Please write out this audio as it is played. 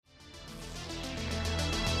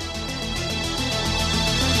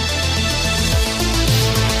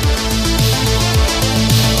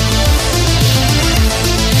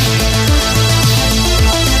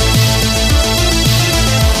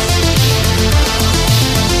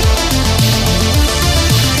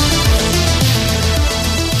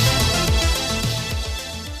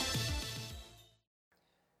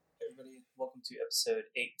episode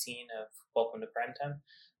 18 of Welcome to Primetime.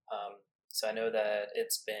 So I know that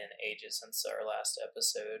it's been ages since our last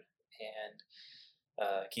episode, and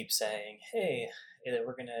keep saying, hey, either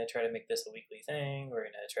we're going to try to make this a weekly thing, we're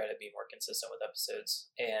going to try to be more consistent with episodes.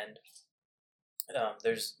 And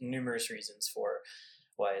there's numerous reasons for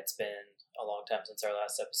why it's been a long time since our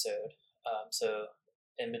last episode. So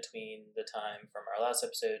in between the time from our last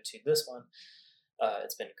episode to this one,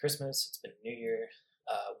 it's been Christmas, it's been New Year.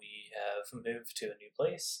 We have moved to a new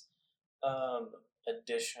place.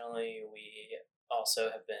 Additionally, we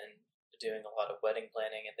also have been doing a lot of wedding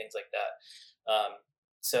planning and things like that.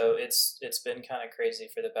 So it's been kind of crazy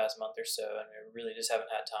for the past month or so, and we really just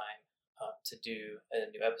haven't had time to do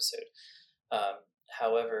a new episode.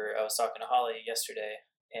 However, I was talking to Holly yesterday,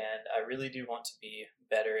 and I really do want to be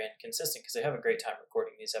better and consistent because I have a great time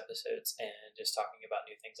recording these episodes and just talking about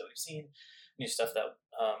new things that we've seen, new stuff that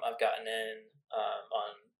I've gotten in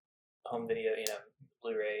on home video,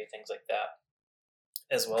 Blu-ray, things like that,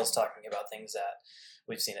 as well as talking about things that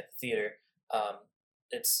we've seen at the theater.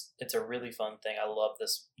 It's a really fun thing. I love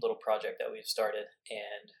this little project that we've started,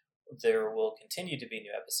 and there will continue to be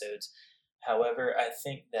new episodes. However, I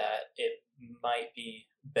think that it might be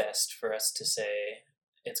best for us to say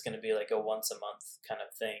it's going to be like a once a month kind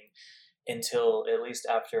of thing until at least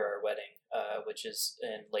after our wedding, which is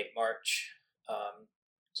in late March,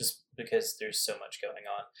 just because there's so much going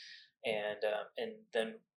on. And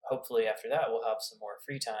then hopefully after that we'll have some more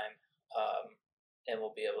free time, and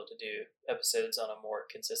we'll be able to do episodes on a more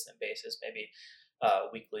consistent basis, maybe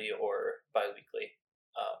weekly or bi-weekly.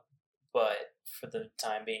 But for the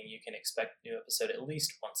time being, you can expect a new episode at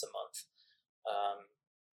least once a month.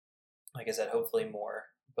 Like I said, hopefully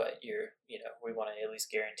more, but we want to at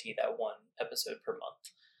least guarantee that one episode per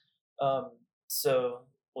month. So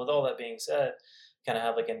with all that being said, kind of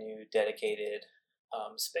have like a new dedicated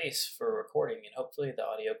space for recording, and hopefully the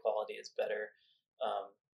audio quality is better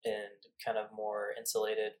and kind of more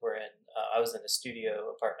insulated. I was in a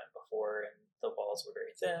studio apartment before, and the walls were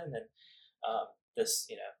very thin, and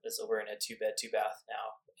we're in a 2-bed 2-bath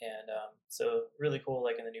now, and so really cool,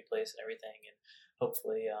 like in the new place and everything, and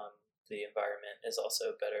hopefully the environment is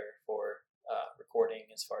also better for recording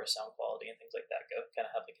as far as sound quality and things like that go. Kind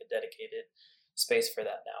of have like a dedicated space for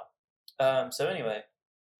that now. So anyway,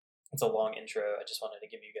 it's a long intro. I just wanted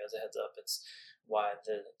to give you guys a heads up. It's why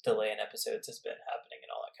the delay in episodes has been happening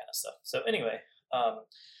and all that kind of stuff. So anyway,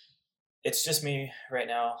 it's just me right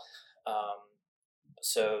now.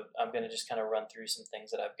 So I'm going to just kind of run through some things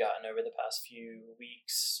that I've gotten over the past few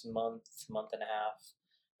weeks, month and a half,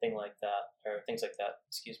 things like that,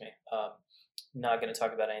 excuse me. Not going to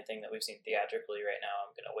talk about anything that we've seen theatrically right now.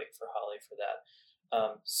 I'm going to wait for Holly for that.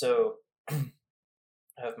 So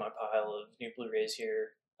I have my pile of new Blu-rays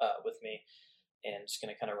here with me, and just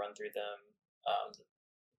going to kind of run through them.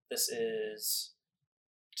 This is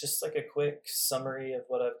just like a quick summary of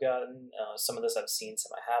what I've gotten. Some of this I've seen,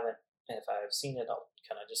 some I haven't. And if I've seen it, I'll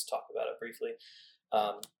kind of just talk about it briefly.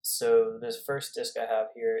 So this first disc I have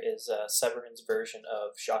here is Severin's version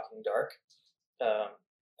of Shocking Dark.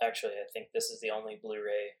 Actually, I think this is the only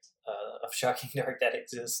Blu-ray of Shocking Dark that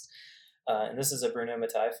exists. And this is a Bruno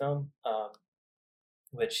Mattei film,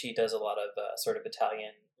 which he does a lot of sort of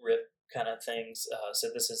Italian rip kind of things. So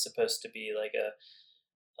this is supposed to be like a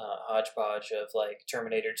hodgepodge of like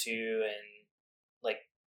Terminator 2 and like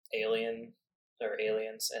Alien or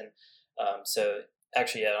Aliens. And so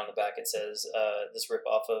actually, on the back it says this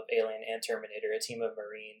rip-off of Alien and Terminator, a team of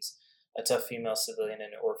Marines, a tough female civilian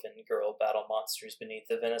and an orphan girl battle monsters beneath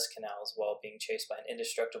the Venice canals while being chased by an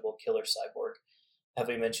indestructible killer cyborg. Have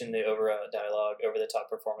we mentioned the dialogue, over-the-top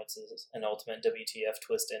performances, and ultimate WTF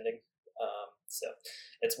twist ending? So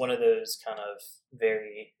it's one of those kind of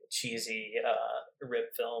very cheesy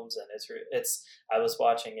rip films, and it's. I was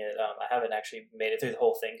watching it. I haven't actually made it through the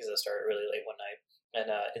whole thing because I started really late one night, and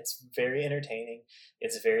it's very entertaining.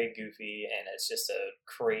 It's very goofy, and it's just a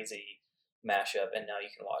crazy mashup. And now you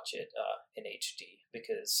can watch it in HD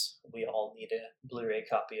because we all need a Blu-ray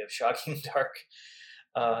copy of Shocking Dark.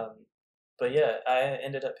 But yeah, I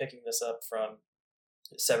ended up picking this up from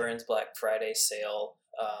Severin's Black Friday sale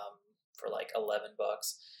for like $11. I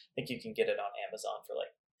think you can get it on Amazon for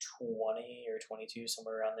like 20 or 22,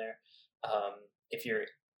 somewhere around there. If you're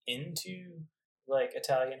into like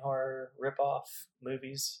Italian horror ripoff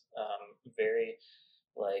movies, very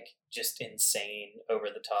like just insane over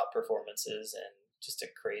the top performances and just a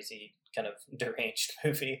crazy kind of deranged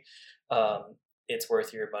movie, it's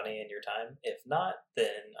worth your money and your time. If not,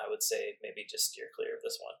 then I would say maybe just steer clear of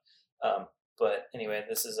this one. But anyway,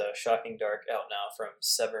 this is a Shocking Dark out now from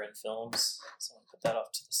Severin Films. So I'll put that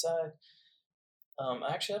off to the side.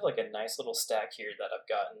 I actually have like a nice little stack here that I've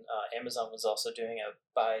gotten. Amazon was also doing a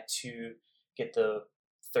buy two get the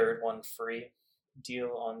third one free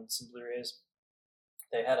deal on some Blu-rays.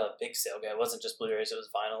 They had a big sale guy. It wasn't just Blu-rays; it was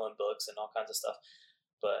vinyl and books and all kinds of stuff.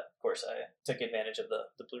 But of course, I took advantage of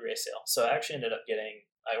the Blu-ray sale. So I actually ended up getting.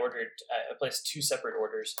 I placed two separate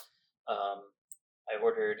orders. Um, I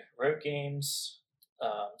ordered Road Games,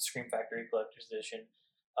 Scream Factory Collector's Edition,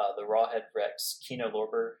 the Rawhead Rex Kino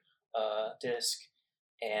Lorber disc,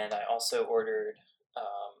 and I also ordered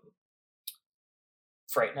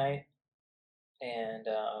Fright Night and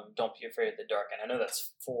Don't Be Afraid of the Dark. And I know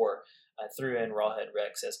that's four. I threw in Rawhead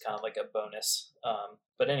Rex as kind of like a bonus.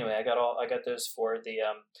 But anyway, I got those for the.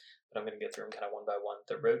 But I'm going to go through them kind of one by one.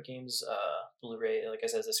 The Road Games Blu-ray, like I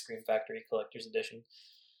said, is a Scream Factory Collector's Edition.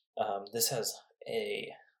 This has a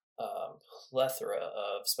plethora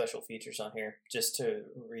of special features on here. Just to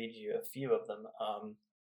read you a few of them,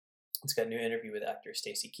 it's got a new interview with actor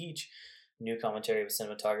Stacy Keach, new commentary with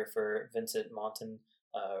cinematographer Vincent Montan,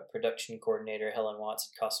 production coordinator Helen Watts,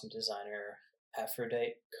 costume designer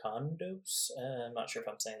Aphrodite Condos. I'm not sure if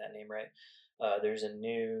I'm saying that name right. There's a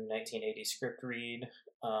new 1980 script read,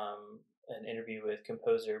 an interview with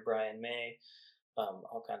composer Brian May,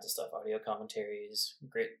 all kinds of stuff, audio commentaries,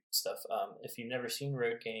 great stuff. If you've never seen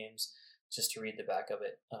Road Games, just to read the back of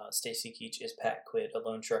it, Stacy Keach is Pat Quid, a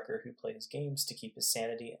lone trucker who plays games to keep his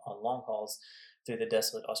sanity on long hauls through the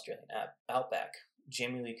desolate Australian outback.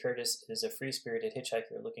 Jamie Lee Curtis is a free-spirited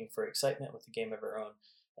hitchhiker looking for excitement with a game of her own.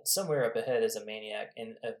 And somewhere up ahead is a maniac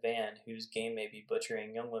in a van whose game may be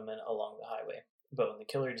butchering young women along the highway. But when the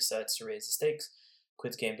killer decides to raise the stakes,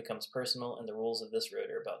 Quid's game becomes personal, and the rules of this road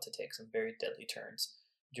are about to take some very deadly turns.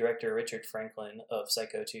 Director Richard Franklin of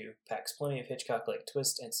Psycho 2 packs plenty of Hitchcock-like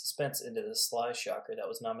twist and suspense into this sly shocker that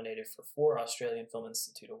was nominated for 4 Australian Film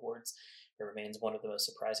Institute awards and remains one of the most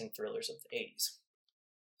surprising thrillers of the 80s.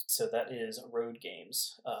 So that is Road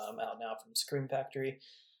Games, out now from Scream Factory.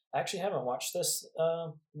 I actually haven't watched this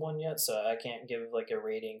one yet, so I can't give like a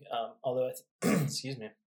rating. Although, excuse me,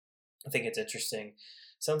 I think it's interesting.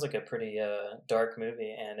 Sounds like a pretty dark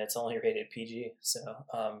movie, and it's only rated PG, so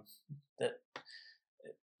that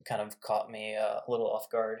kind of caught me a little off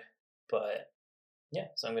guard. But yeah,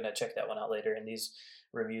 so I'm going to check that one out later, and these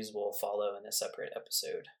reviews will follow in a separate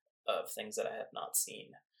episode of things that I have not seen.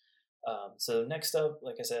 So next up,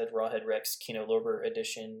 like I said, Rawhead Rex Kino Lorber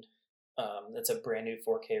Edition. That's a brand new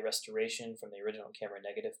 4K restoration from the original camera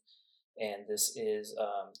negative. And this is,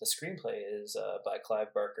 the screenplay is by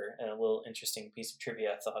Clive Barker. And a little interesting piece of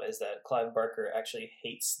trivia I thought is that Clive Barker actually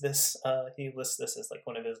hates this. He lists this as like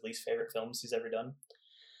one of his least favorite films he's ever done.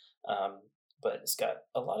 But it's got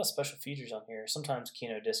a lot of special features on here. Sometimes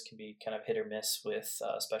Kino disc can be kind of hit or miss with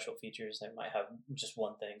special features. They might have just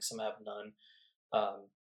one thing, some have none.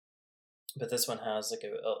 But this one has like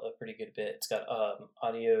a pretty good bit. It's got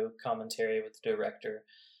audio commentary with the director,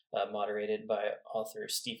 moderated by author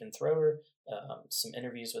Stephen Thrower, some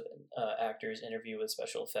interviews with actors, interview with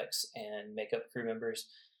special effects and makeup crew members,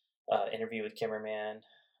 interview with cameraman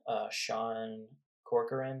Sean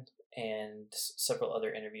Corcoran, and several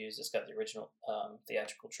other interviews. It's got the original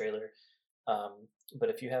theatrical trailer. But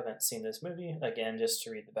if you haven't seen this movie, again, just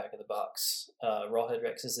to read the back of the box, Rawhead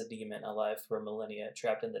Rex is a demon alive for millennia,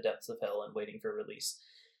 trapped in the depths of hell and waiting for release.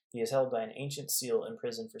 He is held by an ancient seal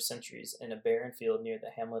imprisoned for centuries in a barren field near the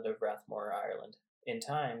hamlet of Rathmore, Ireland. In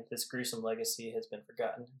time, this gruesome legacy has been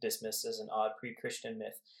forgotten, dismissed as an odd pre-Christian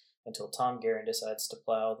myth, until Tom Guerin decides to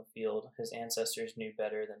plow the field his ancestors knew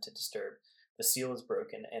better than to disturb. The seal is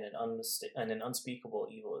broken, and an unspeakable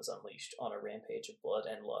evil is unleashed on a rampage of blood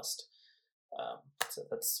and lust. So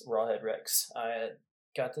that's Rawhead Rex. I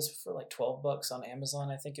got this for like $12 on Amazon.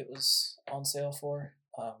 I think it was on sale for.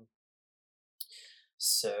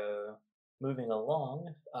 So moving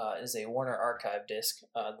along is a Warner Archive disc.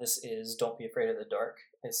 This is Don't Be Afraid of the Dark.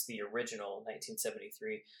 It's the original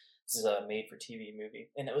 1973. This is a made-for-TV movie,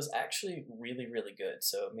 and it was actually really, really good.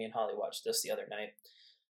 So me and Holly watched this the other night,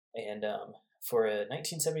 and for a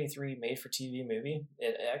 1973 made-for-TV movie,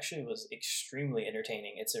 it actually was extremely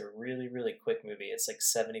entertaining. It's a really, really quick movie. It's like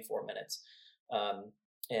 74 minutes.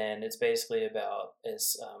 And it's basically about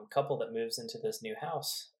this couple that moves into this new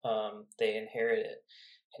house. They inherit it,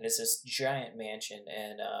 and it's this giant mansion,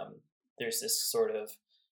 and there's this sort of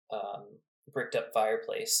bricked up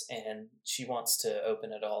fireplace, and she wants to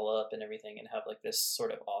open it all up and everything and have like this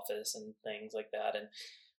sort of office and things like that. And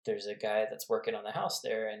there's a guy that's working on the house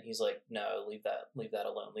there, and he's like, no, leave that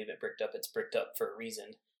alone, leave it bricked up. It's bricked up for a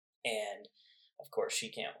reason. And of course, she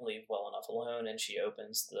can't leave well enough alone, and she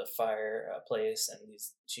opens the fireplace, and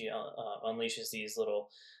she unleashes these little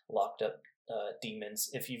locked up demons.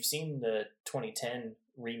 If you've seen the 2010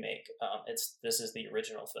 remake, this is the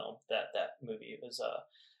original film that movie was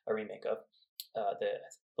a remake of. I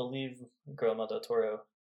believe Guillermo del Toro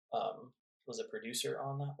was a producer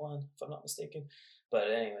on that one, if I'm not mistaken. But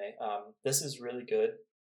anyway, this is really good.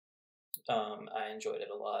 I enjoyed it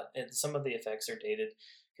a lot. And some of the effects are dated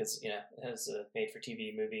because it was a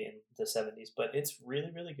made-for-TV movie in the 70s, but it's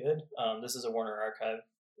really, really good. This is a Warner Archive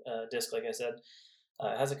disc, like I said.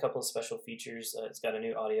 It has a couple of special features. It's got a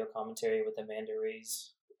new audio commentary with Amanda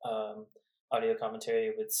Ray's audio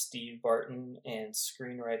commentary with Steve Barton and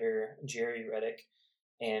screenwriter Jerry Reddick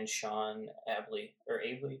and Sean Abley.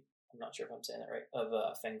 I'm not sure if I'm saying that right,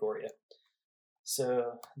 of Fangoria.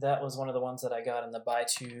 So that was one of the ones that I got in the buy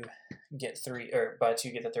two get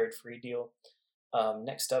the third free deal.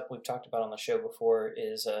 Next up, we've talked about on the show before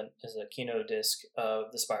is a Kino disc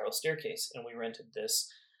of The Spiral Staircase, and we rented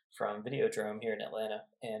this from Videodrome here in Atlanta,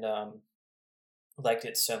 and liked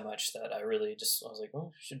it so much that I was like,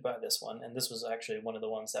 oh, I should buy this one. And this was actually one of the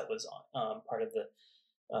ones that was part of the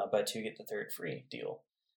buy two get the third free deal.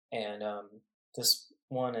 And this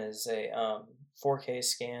one is a 4K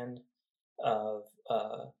scan of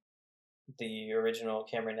the original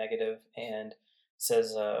camera negative, and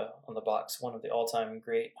says on the box, one of the all-time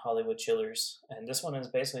great Hollywood chillers. And this one is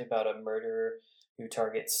basically about a murderer who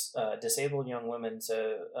targets disabled young women.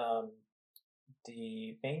 So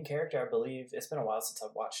the main character, I believe, it's been a while since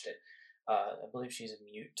I've watched it. I believe she's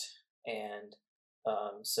mute, and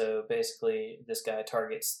so basically this guy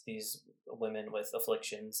targets these women with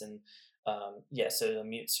afflictions, and so a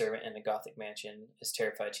mute servant in a Gothic mansion is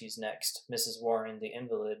terrified she's next. Mrs. Warren, the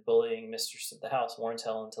invalid, bullying mistress of the house, warns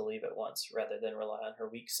Helen to leave at once, rather than rely on her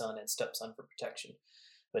weak son and stepson for protection.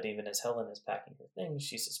 But even as Helen is packing her things,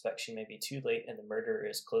 she suspects she may be too late, and the murderer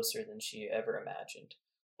is closer than she ever imagined.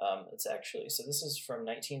 So this is from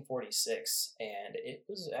 1946, and it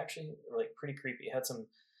was actually like pretty creepy. It had some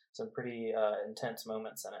pretty intense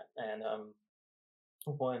moments in it, and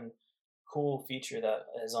one cool feature that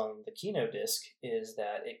is on the Kino disc is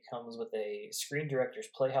that it comes with a Screen Directors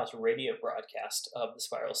Playhouse radio broadcast of The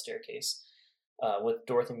Spiral Staircase with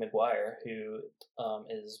Dorothy McGuire, who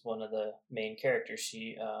is one of the main characters.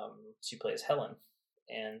 She plays Helen,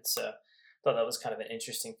 and so I thought that was kind of an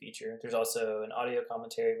interesting feature. There's also an audio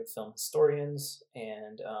commentary with film historians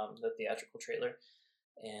and the theatrical trailer,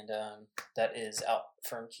 and that is out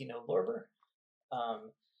from Kino Lorber.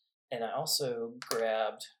 And I also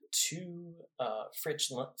grabbed two Fritz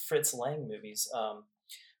Lang movies.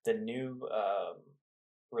 The new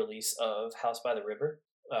release of House by the River,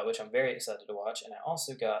 which I'm very excited to watch, and I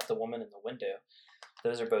also got The Woman in the Window.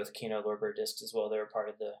 Those are both Kino Lorber discs as well. They're part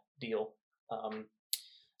of the deal.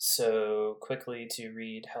 So quickly to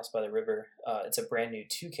read House by the River, it's a brand new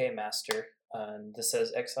 2K master. This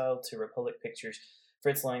says, exiled to Republic Pictures,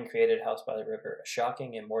 Fritz Lang created House by the River, a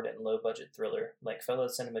shocking and mordant low-budget thriller. Like fellow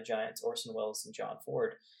cinema giants Orson Welles and John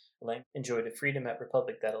Ford, Lang enjoyed a freedom at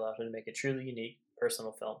Republic that allowed him to make a truly unique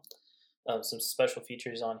personal film. Some special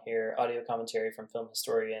features on here: audio commentary from film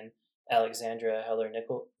historian Alexandra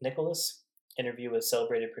Heller-Nicholas, interview with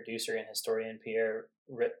celebrated producer and historian Pierre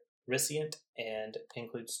Ricient, and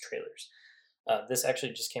includes trailers. This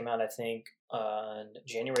actually just came out, I think, on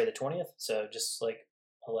January the 20th, so just like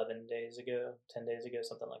 10 days ago,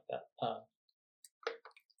 something like that.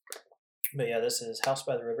 But yeah, this is House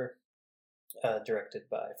by the River, directed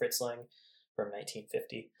by Fritz Lang from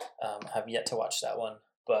 1950. I have yet to watch that one,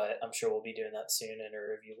 but I'm sure we'll be doing that soon, and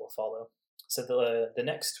a review will follow. So the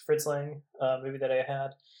next Fritz Lang movie that I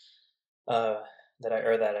had, that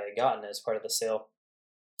I gotten as part of the sale,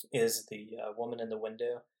 is The Woman in the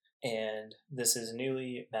Window, and this is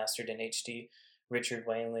newly mastered in HD. Richard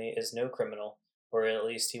Wainley is no criminal, or at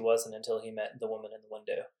least he wasn't until he met the woman in the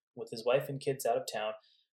window. With his wife and kids out of town,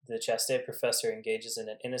 the Chastain professor engages in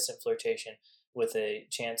an innocent flirtation with a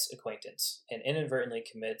chance acquaintance, and inadvertently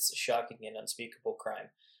commits a shocking and unspeakable crime.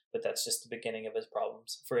 But that's just the beginning of his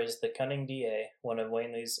problems. For as the cunning DA, one of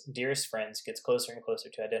Wainley's dearest friends, gets closer and closer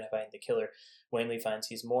to identifying the killer, Wainley finds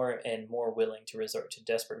he's more and more willing to resort to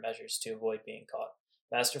desperate measures to avoid being caught.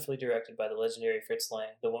 Masterfully directed by the legendary Fritz Lang,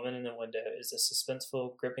 The Woman in the Window is a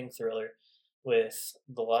suspenseful, gripping thriller with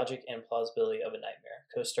the logic and plausibility of a nightmare,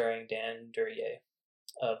 co-starring Dan Duryea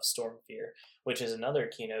of Storm Fear, which is another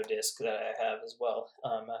Kino disc that I have as well.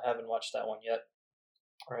 I haven't watched that one yet,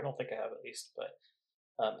 or I don't think I have at least, but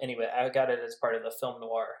anyway, I got it as part of the Film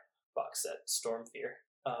Noir box set, Storm Fear.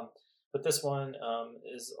 But this one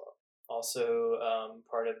is also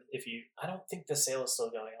part of, I don't think the sale is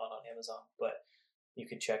still going on Amazon, but you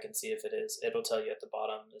can check and see if it is. It'll tell you at the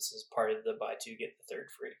bottom, this is part of the buy two, get the third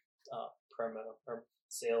free promo or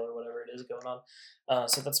sale or whatever it is going on.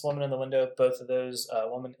 So that's Woman in the Window. Both of those,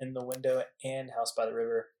 Woman in the Window and House by the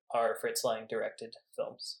River, are Fritz Lang directed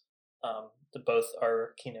films. Both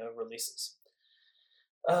are Kino releases.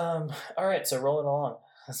 All right, so rolling along.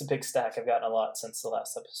 That's a big stack. I've gotten a lot since the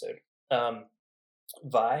last episode.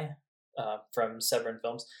 Vi, from Severin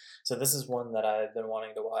Films. So this is one that I've been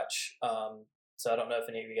wanting to watch. So I don't know if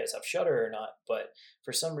any of you guys have Shudder or not, but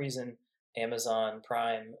for some reason, Amazon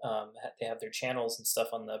Prime, they have their channels and stuff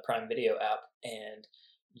on the Prime Video app, and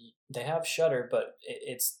they have Shudder, but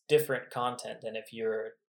it's different content than if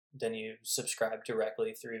you subscribe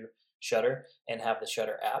directly through Shudder and have the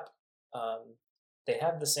Shudder app. They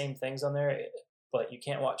have the same things on there, but you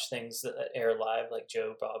can't watch things that air live, like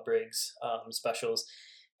Joe Bob Briggs specials.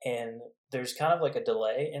 And there's kind of like a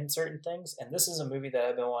delay in certain things. And this is a movie that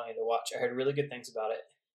I've been wanting to watch. I heard really good things about it,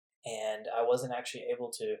 and I wasn't actually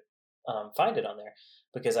able to find it on there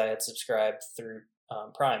because I had subscribed through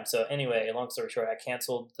Prime. So anyway, long story short, I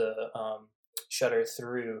canceled the Shudder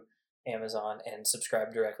through Amazon and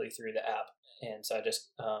subscribed directly through the app. And so I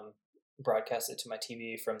just broadcast it to my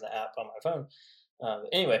TV from the app on my phone.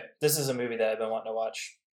 Anyway, this is a movie that I've been wanting to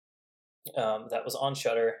watch that was on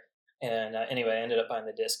Shudder. And anyway, I ended up buying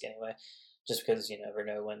the disc anyway, just because you never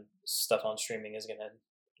know when stuff on streaming is going to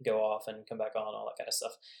go off and come back on, all that kind of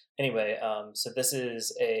stuff. Anyway, so this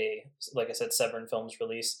is like I said, Severin Films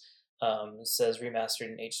release. Says remastered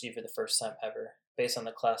in HD for the first time ever, based on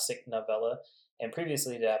the classic novella and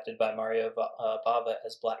previously adapted by Mario Bava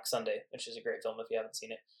as Black Sunday, which is a great film if you haven't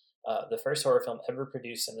seen it. The first horror film ever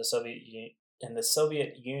produced in the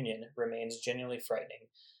Soviet Union remains genuinely frightening.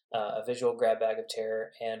 A visual grab bag of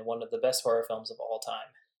terror, and one of the best horror films of all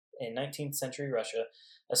time. In 19th century Russia,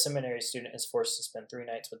 a seminary student is forced to spend 3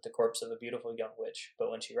 nights with the corpse of a beautiful young witch,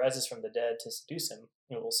 but when she rises from the dead to seduce him,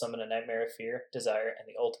 it will summon a nightmare of fear, desire, and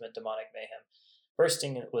the ultimate demonic mayhem.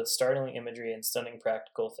 Bursting with startling imagery and stunning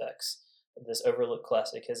practical effects, this overlooked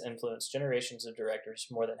classic has influenced generations of directors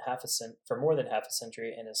for more than half a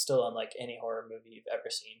century and is still unlike any horror movie you've ever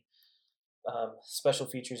seen. Special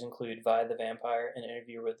features include Vi the Vampire, an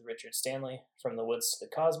interview with Richard Stanley, From the Woods to the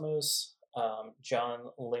Cosmos, John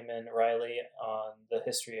Lehman Riley on the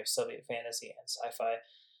history of Soviet fantasy and sci-fi,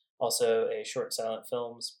 also a short silent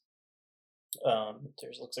films.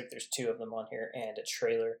 Looks like there's 2 of them on here, and a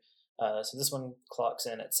trailer. So this one clocks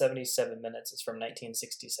in at 77 minutes. It's from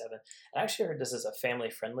 1967. I actually heard this is a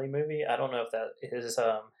family-friendly movie. I don't know if that is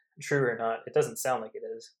true or not. It doesn't sound like it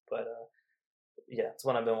is, but yeah, it's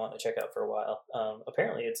one I've been wanting to check out for a while.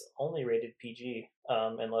 Apparently, it's only rated PG,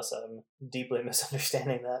 unless I'm deeply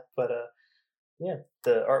misunderstanding that. But yeah,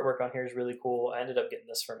 the artwork on here is really cool. I ended up getting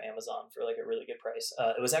this from Amazon for like a really good price.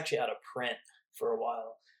 It was actually out of print for a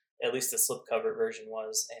while. At least the slipcover version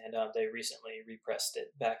was, and they recently repressed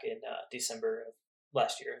it back in December of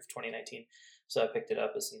last year, of 2019. So I picked it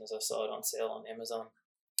up as soon as I saw it on sale on Amazon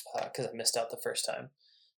because I missed out the first time.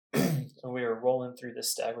 And we are rolling through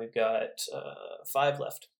this stack. We've got 5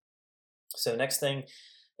 left. So next thing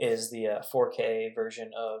is the 4K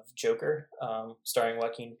version of Joker, starring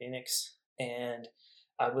Joaquin Phoenix. And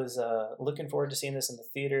I was looking forward to seeing this in the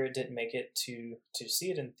theater. Didn't make it to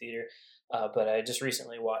see it in the theater, but I just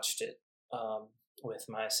recently watched it with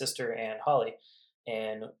my sister and Holly.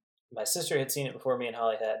 And my sister had seen it before me and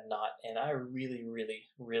Holly had not. And I really, really,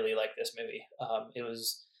 really like this movie. It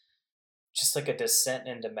was just like a descent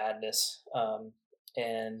into madness.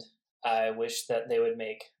 And I wish that they would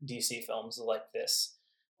make DC films like this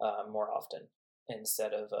more often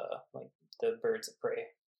instead of like the Birds of Prey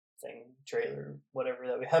trailer, whatever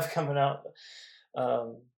that we have coming out.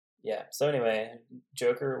 Yeah, so anyway,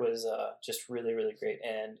 Joker was just really, really great,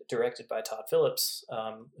 and directed by Todd Phillips,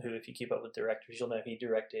 who, if you keep up with directors, you'll know he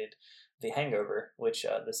directed The Hangover, which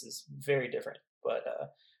this is very different, but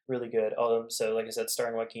really good. So, like I said,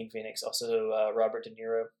 starring Joaquin Phoenix, also Robert De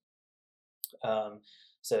Niro.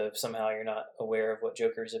 So if somehow you're not aware of what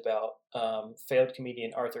Joker is about, failed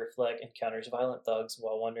comedian Arthur Fleck encounters violent thugs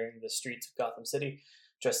while wandering the streets of Gotham City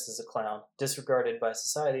dressed as a clown. Disregarded by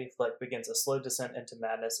society, Fleck begins a slow descent into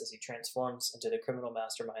madness as he transforms into the criminal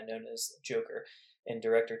mastermind known as Joker in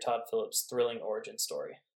director Todd Phillips' thrilling origin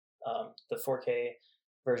story. The 4K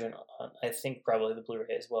version, I think probably the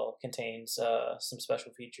Blu-ray as well, contains some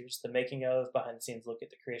special features. The making of, behind-the-scenes look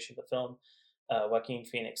at the creation of the film, Joaquin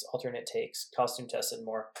Phoenix alternate takes, costume tests, and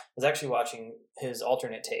more. I was actually watching his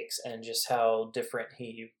alternate takes and just how different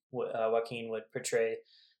Joaquin would portray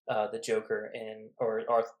the Joker or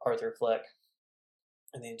Arthur Fleck,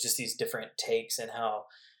 and then just these different takes and how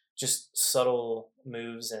just subtle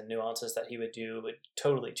moves and nuances that he would do would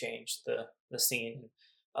totally change the scene.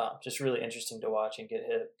 Just really interesting to watch and get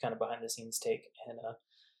a kind of behind the scenes take. And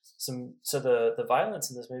the violence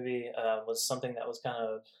in this movie was something that was kind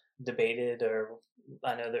of debated, or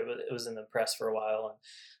I know that it was in the press for a while and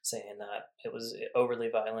saying that it was overly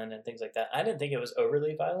violent and things like that. I didn't think it was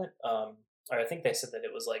overly violent. Or I think they said that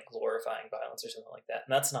it was like glorifying violence or something like that.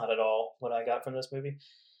 And that's not at all what I got from this movie.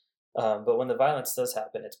 But when the violence does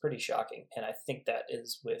happen, it's pretty shocking. And I think that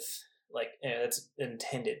is with, like, it's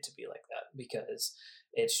intended to be like that, because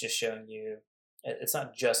it's just showing you, it's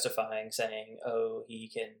not justifying saying, oh, he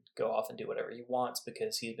can go off and do whatever he wants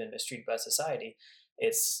because he's been mistreated by society.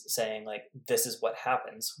 It's saying, like, this is what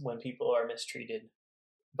happens when people are mistreated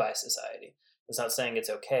by society. It's not saying it's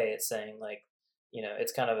okay. It's saying, like,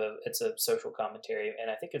 it's kind of it's a social commentary, and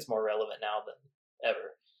I think it's more relevant now than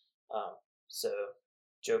ever. So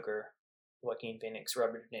Joker, Joaquin Phoenix,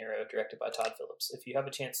 Robert De Niro, directed by Todd Phillips. If you have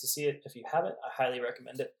a chance to see it, if you haven't, I highly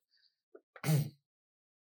recommend it.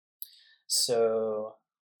 So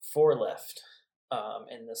 4 left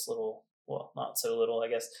in this little, well, not so little, I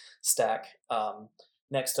guess, stack.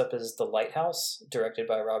 Next up is The Lighthouse, directed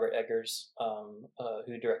by Robert Eggers,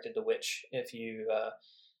 who directed The Witch. If you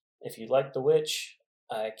like The Witch,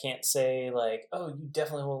 I can't say like, oh, you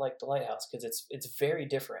definitely will like The Lighthouse, because it's very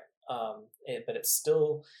different. But it's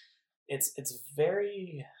still it's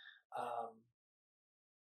very I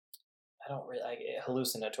don't really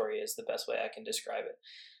hallucinatory is the best way I can describe it.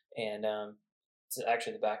 And it's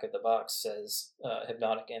actually the back of the box says,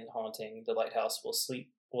 hypnotic and haunting, the lighthouse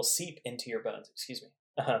will seep into your bones. Excuse me.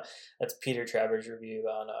 That's Peter Travers' review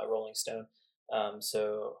on Rolling Stone.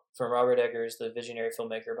 So from Robert Eggers, the visionary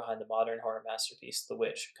filmmaker behind the modern horror masterpiece The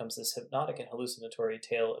Witch, comes this hypnotic and hallucinatory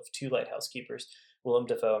tale of 2 lighthouse keepers, Willem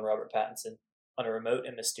Dafoe and Robert Pattinson, on a remote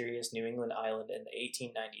and mysterious New England island in the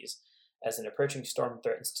 1890s, as an approaching storm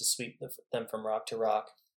threatens to sweep them from rock to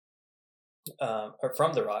rock. Or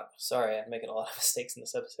from the rock. Sorry, I'm making a lot of mistakes in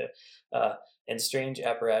this episode. And strange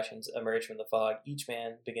apparitions emerge from the fog. Each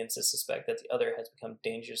man begins to suspect that the other has become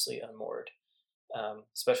dangerously unmoored.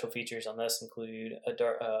 Special features on this include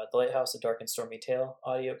The Lighthouse, A Dark and Stormy Tale,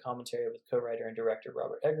 audio commentary with co-writer and director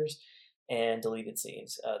Robert Eggers, and deleted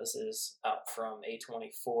scenes. This is out from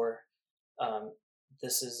A24.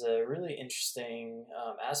 This is a really interesting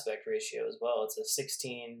aspect ratio as well. It's a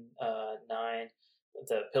 16:9,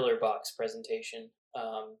 the pillar box presentation.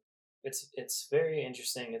 It's very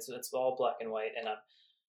interesting. It's all black and white, and I'm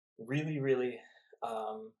really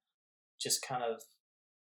just kind of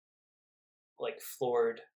like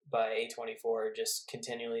floored by A24 just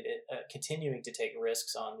continuing to take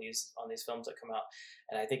risks on these films that come out.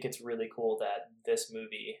 And I think it's really cool that this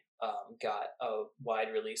movie got a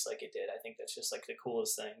wide release like it did. I think that's just like the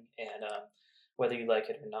coolest thing. And whether you like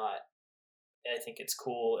it or not, I think it's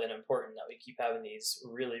cool and important that we keep having these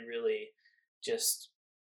really just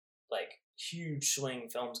like huge swing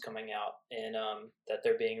films coming out, and that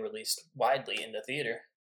they're being released widely in the theater.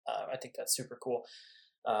 I think that's super cool.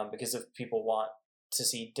 Because if people want to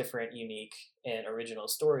see different, unique, and original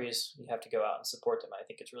stories, you have to go out and support them. I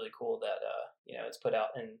think it's really cool that it's put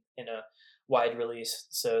out in a wide release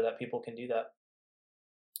so that people can do that.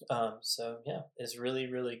 So yeah, it's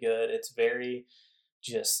really good. It's very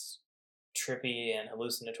just trippy and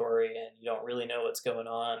hallucinatory, and you don't really know what's going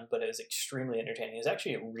on, but it was extremely entertaining. It's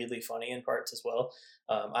actually really funny in parts as well.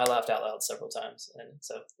 I laughed out loud several times, and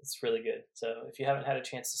so it's really good. So if you haven't had a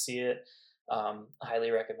chance to see it, I highly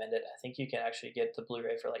recommend it. I think you can actually get the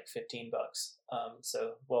Blu-ray for like $15,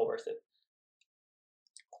 so well worth it.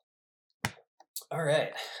 All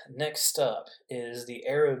right, next up is the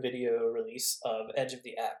Arrow video release of Edge of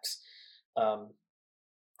the Axe.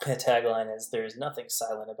 The tagline is, "There is nothing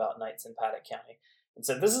silent about nights in Paddock County." And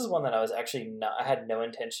so this is one that I was actually I had no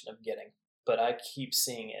intention of getting, but I keep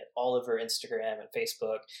seeing it all over Instagram and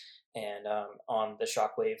Facebook, and on the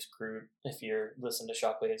Shockwaves group. If you're listening to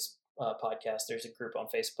Shockwaves podcast, there's a group on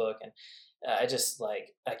Facebook, and I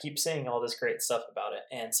keep seeing all this great stuff about it.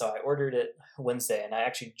 And so I ordered it Wednesday, and I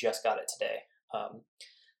actually just got it today.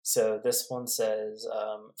 So this one says,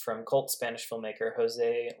 from cult Spanish filmmaker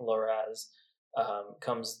Jose Loraz,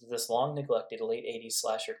 comes this long neglected late 80s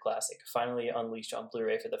slasher classic, finally unleashed on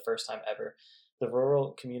Blu-ray for the first time ever. The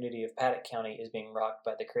rural community of Paddock County is being rocked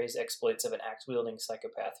by the crazed exploits of an axe-wielding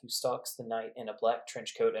psychopath who stalks the night in a black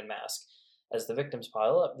trench coat and mask. As the victims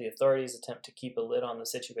pile up, the authorities attempt to keep a lid on the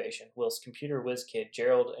situation, whilst computer whiz kid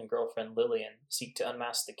Gerald and girlfriend Lillian seek to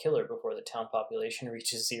unmask the killer before the town population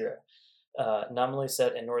reaches zero. Nominally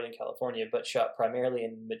set in Northern California, but shot primarily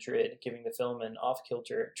in Madrid, giving the film an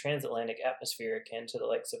off-kilter transatlantic atmosphere akin to the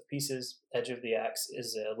likes of Pieces. Edge of the Axe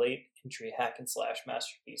is a late entry hack and slash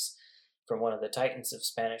masterpiece from one of the titans of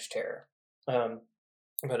Spanish terror.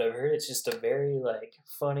 But I've heard it's just a very like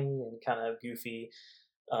funny and kind of goofy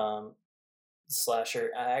um,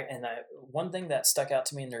 slasher. One thing that stuck out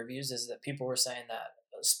to me in the reviews is that people were saying that,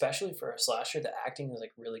 especially for a slasher, the acting is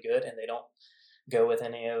like really good, and they don't go with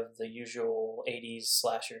any of the usual 80s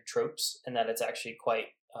slasher tropes, and that it's actually quite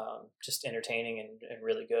just entertaining and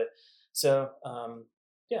really good. So,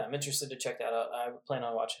 yeah, I'm interested to check that out. I plan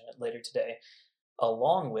on watching it later today,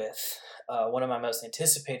 along with one of my most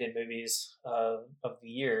anticipated movies of the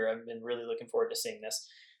year. I've been really looking forward to seeing this,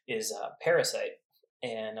 is Parasite.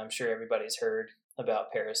 And I'm sure everybody's heard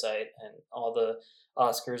about Parasite and all the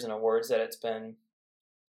Oscars and awards that it's been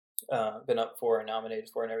up for and nominated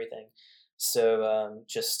for and everything. So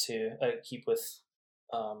just to keep with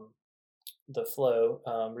the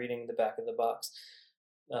flow, reading the back of the box,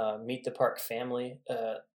 Meet the Park Family,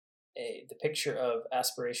 the picture of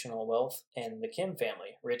aspirational wealth, and the Kim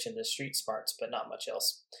family, rich in the street smarts, but not much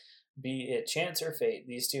else. Be it chance or fate,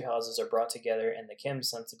 these two houses are brought together, and the Kims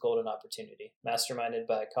sense a golden opportunity. Masterminded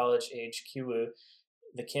by college-age Kiwoo,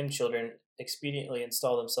 the Kim children expediently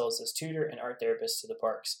install themselves as tutor and art therapist to the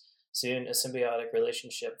Parks. Soon, a symbiotic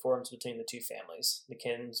relationship forms between the two families. The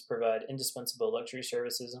Kims provide indispensable luxury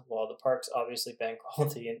services, while the Parks obviously bankroll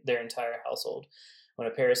their entire household. When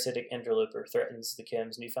a parasitic interloper threatens the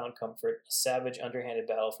Kims' newfound comfort, a savage, underhanded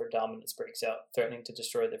battle for dominance breaks out, threatening to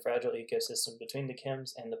destroy the fragile ecosystem between the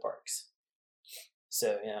Kims and the Parks.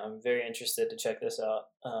 So, yeah, I'm very interested to check this out.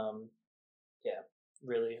 Yeah,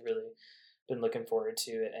 really, really been looking forward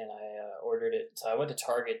to it, and I ordered it. So I went to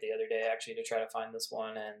Target the other day actually to try to find this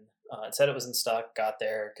one, and it said it was in stock. Got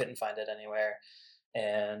there, couldn't find it anywhere,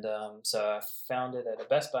 and so I found it at a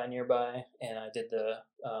Best Buy nearby, and I did the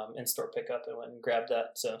in-store pickup and went and grabbed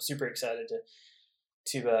that. So super excited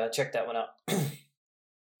to check that one out.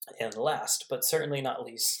 And last, but certainly not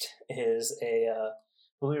least, is a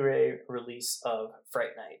Blu-ray release of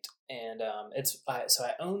Fright Night, and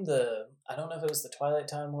I owned I don't know if it was the Twilight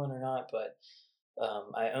Time one or not, but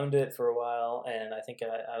I owned it for a while, and I think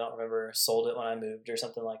I don't remember, sold it when I moved or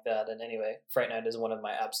something like that. And anyway, Fright Night is one of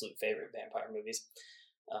my absolute favorite vampire movies.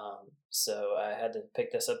 So I had to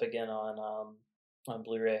pick this up again on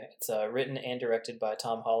Blu-ray. It's written and directed by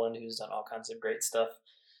Tom Holland, who's done all kinds of great stuff.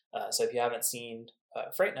 So if you haven't seen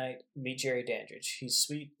Fright Night, meet Jerry Dandridge. He's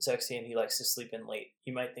sweet, sexy, and he likes to sleep in late.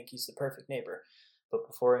 You might think he's the perfect neighbor, but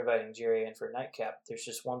before inviting Jerry in for a nightcap, there's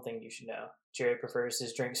just one thing you should know. Jerry prefers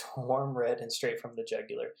his drinks warm, red, and straight from the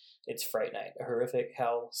jugular. It's Fright Night, a horrific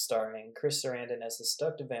howl starring Chris Sarandon as the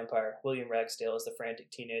seductive vampire, William Ragsdale as the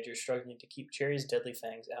frantic teenager struggling to keep Jerry's deadly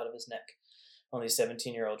fangs out of his neck. Only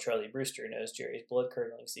 17-year-old Charlie Brewster knows Jerry's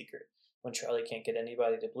blood-curdling secret. When Charlie can't get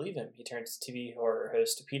anybody to believe him, he turns to TV horror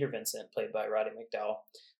host Peter Vincent, played by Roddy McDowall,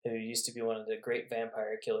 who used to be one of the great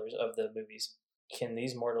vampire killers of the movies. Can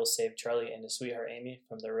these mortals save Charlie and his sweetheart Amy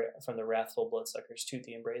from the wrathful bloodsucker's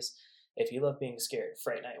toothy embrace? If you love being scared,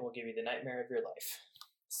 Fright Night will give you the nightmare of your life.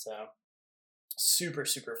 So, super,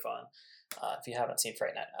 super fun. If you haven't seen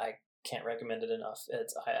Fright Night, I can't recommend it enough.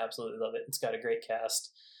 I absolutely love it. It's got a great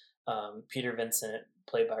cast. Peter Vincent,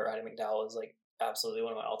 played by Roddy McDowall, is like absolutely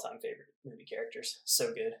one of my all-time favorite movie characters.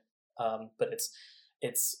 So good. But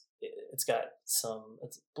it's got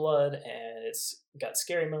it's blood, and it's got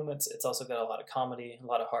scary moments. It's also got a lot of comedy, a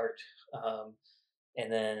lot of heart,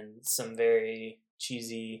 and then some very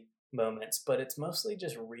cheesy moments, but it's mostly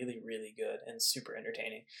just really, really good and super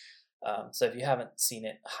entertaining. So if you haven't seen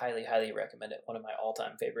it, highly, highly recommend it. One of my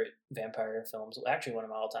all-time favorite vampire films. Actually, one of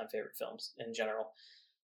my all-time favorite films in general.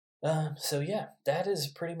 So yeah, that is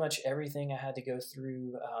pretty much everything I had to go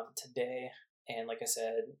through today. And like I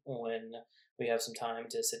said, when we have some time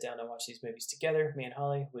to sit down and watch these movies together, me and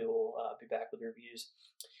Holly, we will be back with reviews.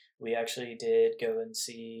 We actually did go and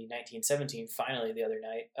see 1917 finally the other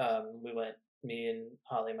night. We went, me and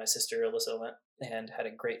Holly, my sister Alyssa went, and had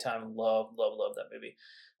a great time. Love that movie.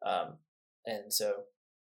 And so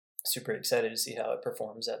super excited to see how it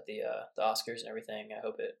performs at the Oscars and everything. I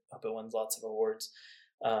hope it wins lots of awards.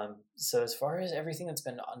 So as far as everything that's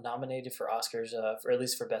been nominated for Oscars, for at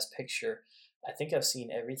least for Best Picture, I think I've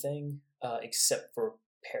seen everything except for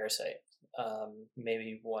Parasite.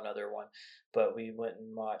 Maybe one other one, but we went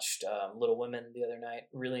and watched Little Women the other night.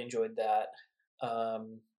 Really enjoyed that.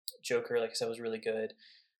 Joker, like I said, was really good,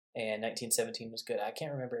 and 1917 was good. I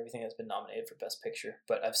can't remember everything that's been nominated for Best Picture,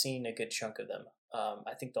 but I've seen a good chunk of them.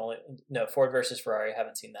 I think Ford versus Ferrari, I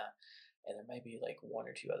haven't seen that, and there might be like one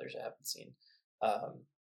or two others I haven't seen.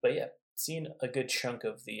 But yeah, seen a good chunk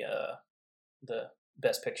of the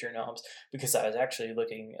Best Picture noms because I was actually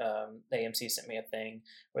looking. AMC sent me a thing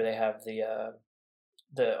where they have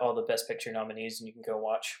the all the Best Picture nominees, and you can go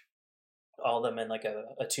watch all of them in like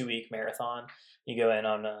a 2 week marathon. You go in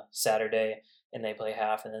on a Saturday and they play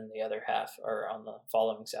half, and then the other half are on the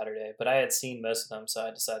following Saturday. But I had seen most of them, so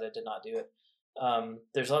I decided to not do it.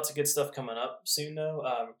 There's lots of good stuff coming up soon,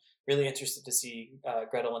 though. Really interested to see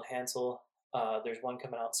Gretel and Hansel. There's one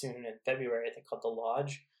coming out soon in February, I think, called The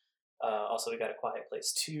Lodge. Also, we got A Quiet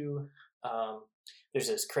Place 2. Um, there's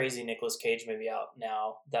this crazy Nicolas Cage movie out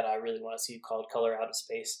now that I really want to see called Color Out of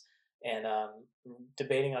Space. And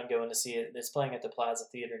debating on going to see it. It's playing at the Plaza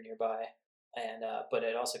Theater nearby, and but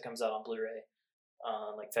it also comes out on Blu-ray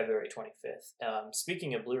on like February 25th.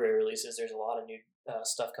 Speaking of Blu-ray releases, there's a lot of new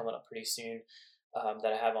stuff coming up pretty soon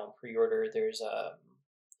that I have on pre-order. There's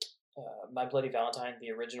My Bloody Valentine, the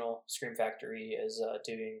original Scream Factory, is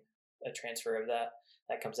doing a transfer of that.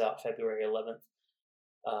 That comes out February 11th.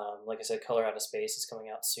 Like I said, Color Out of Space is coming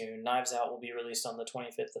out soon. Knives Out will be released on the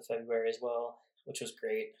 25th of February as well, which was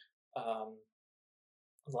great. Um,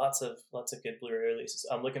 lots of good Blu-ray releases.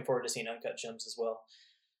 I'm looking forward to seeing Uncut Gems as well.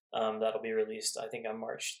 That'll be released, I think, on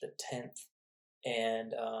March the 10th.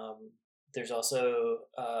 And there's also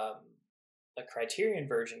a Criterion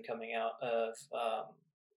version coming out of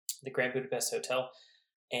the Grand Budapest Hotel,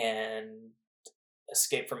 and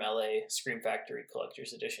Escape from LA Scream Factory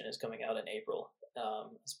Collector's Edition is coming out in April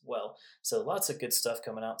as well. So lots of good stuff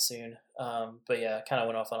coming out soon. But yeah, I kind of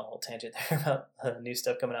went off on a little tangent there about new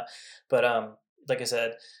stuff coming out. But like I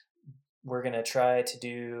said, we're going to try to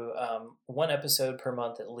do one episode per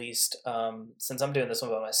month at least. Since I'm doing this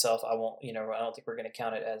one by myself, I won't, I don't think we're going to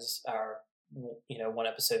count it as our, one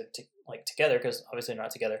episode together, because obviously we're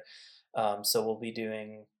not together. So we'll be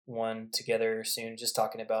doing one together soon, just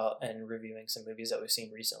talking about and reviewing some movies that we've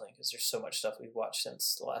seen recently, because there's so much stuff we've watched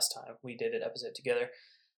since the last time we did an episode together.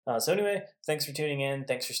 So anyway, thanks for tuning in.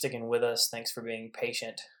 Thanks for sticking with us. Thanks for being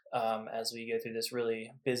patient as we go through this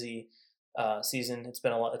really busy season. It's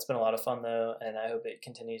been a lot of fun though, and I hope it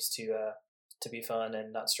continues to be fun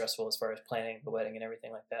and not stressful as far as planning the wedding and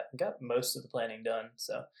everything like that. We got most of the planning done,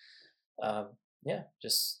 so yeah,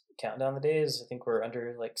 just counting down the days. I think we're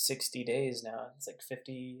under like 60 days now. It's like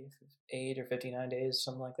 58 or 59 days,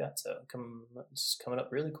 something like that. So it's coming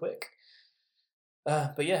up really quick.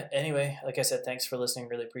 But yeah, anyway, like I said, thanks for listening.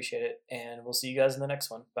 Really appreciate it. And we'll see you guys in the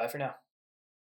next one. Bye for now.